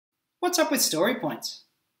What's up with story points?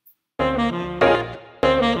 Hi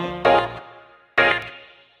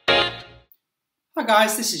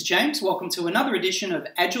guys, this is James. Welcome to another edition of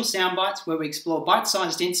Agile Soundbites, where we explore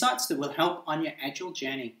bite-sized insights that will help on your Agile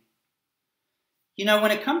journey. You know, when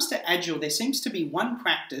it comes to Agile, there seems to be one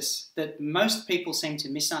practice that most people seem to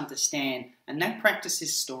misunderstand, and that practice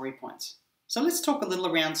is story points. So let's talk a little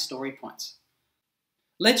around story points.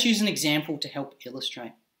 Let's use an example to help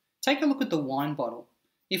illustrate. Take a look at the wine bottle.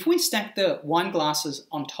 If we stack the wine glasses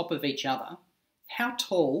on top of each other, how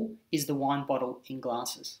tall is the wine bottle in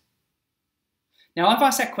glasses? Now, I've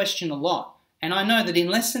asked that question a lot, and I know that in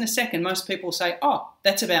less than a second, most people say, oh,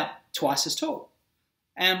 that's about twice as tall.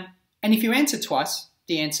 And if you answer twice,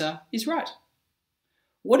 the answer is right.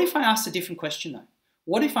 What if I asked a different question though?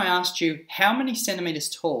 What if I asked you, how many centimeters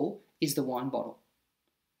tall is the wine bottle?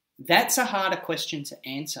 That's a harder question to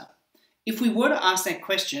answer. If we were to ask that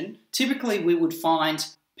question, typically we would find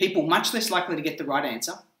people much less likely to get the right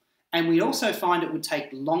answer, and we'd also find it would take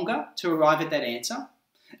longer to arrive at that answer,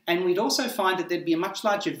 and we'd also find that there'd be a much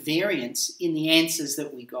larger variance in the answers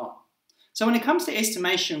that we got. So when it comes to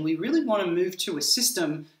estimation, we really want to move to a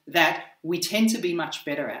system that we tend to be much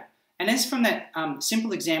better at. And as from that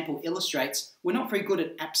simple example illustrates, we're not very good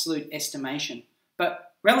at absolute estimation,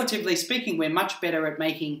 but relatively speaking, we're much better at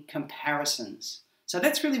making comparisons. So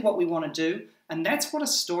that's really what we want to do, and that's what a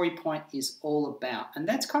story point is all about. And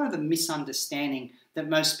that's kind of the misunderstanding that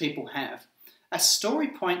most people have. A story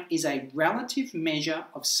point is a relative measure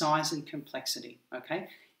of size and complexity, okay?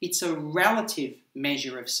 It's a relative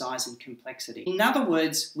measure of size and complexity. In other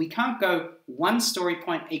words, we can't go one story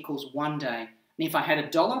point equals 1 day. And if I had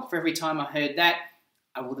 $1 for every time I heard that,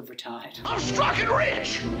 I would have retired. I'm struck and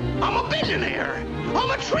rich. I'm a billionaire.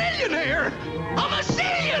 I'm a trillionaire. I'm a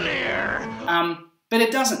zillionaire. But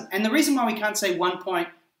it doesn't. And the reason why we can't say 1 point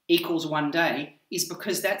equals 1 day is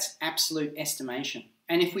because that's absolute estimation.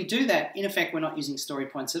 And if we do that, in effect, we're not using story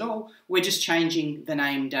points at all. We're just changing the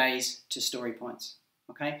name days to story points.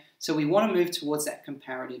 Okay? So we want to move towards that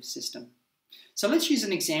comparative system. So let's use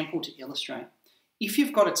an example to illustrate. If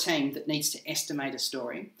you've got a team that needs to estimate a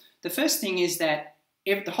story, the first thing is that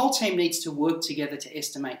the whole team needs to work together to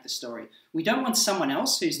estimate the story. We don't want someone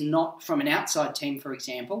else who's not from an outside team, for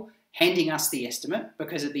example, handing us the estimate,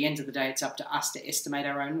 because at the end of the day, it's up to us to estimate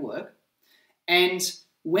our own work. And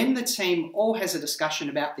when the team all has a discussion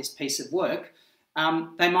about this piece of work,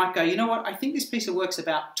 they might go, you know what, I think this piece of work's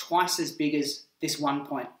about twice as big as this 1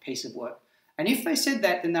 point piece of work. And if they said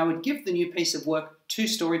that, then they would give the new piece of work 2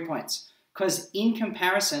 story points, because in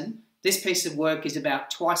comparison, this piece of work is about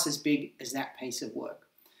twice as big as that piece of work.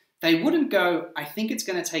 They wouldn't go, I think it's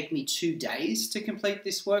going to take me 2 days to complete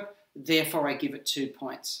this work, therefore I give it 2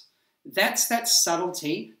 points. That's that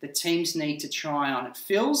subtlety that teams need to try on. It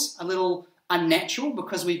feels a little unnatural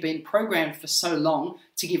because we've been programmed for so long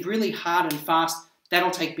to give really hard and fast, that'll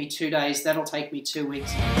take me 2 days, that'll take me 2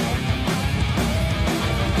 weeks.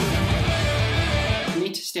 We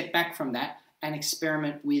need to step back from that and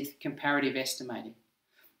experiment with comparative estimating.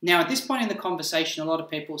 Now, at this point in the conversation, a lot of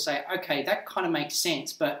people say, okay, that kind of makes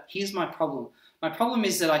sense, but here's my problem. My problem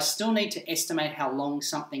is that I still need to estimate how long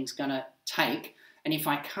something's going to take, and if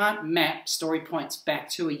I can't map story points back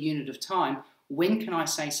to a unit of time, when can I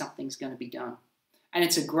say something's going to be done? And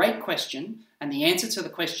it's a great question, and the answer to the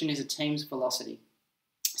question is a team's velocity.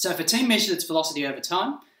 So if a team measures its velocity over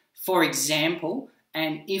time, for example,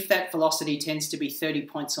 and if that velocity tends to be 30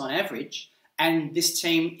 points on average, and this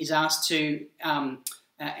team is asked to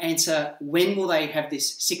answer when will they have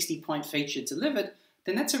this 60-point feature delivered,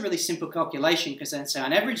 then that's a really simple calculation, because then say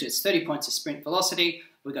on average it's 30 points of sprint velocity,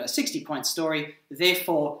 we've got a 60-point story,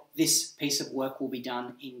 therefore this piece of work will be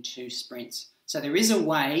done in 2 sprints. So there is a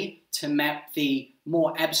way to map the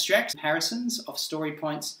more abstract comparisons of story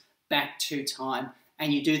points back to time,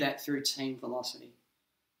 and you do that through team velocity.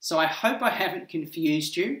 So I hope I haven't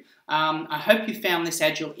confused you. I hope you found this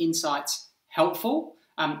Agile Insights helpful.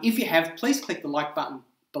 If you have, please click the like button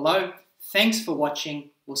below. Thanks for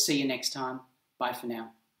watching. We'll see you next time. Bye for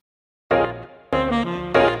now.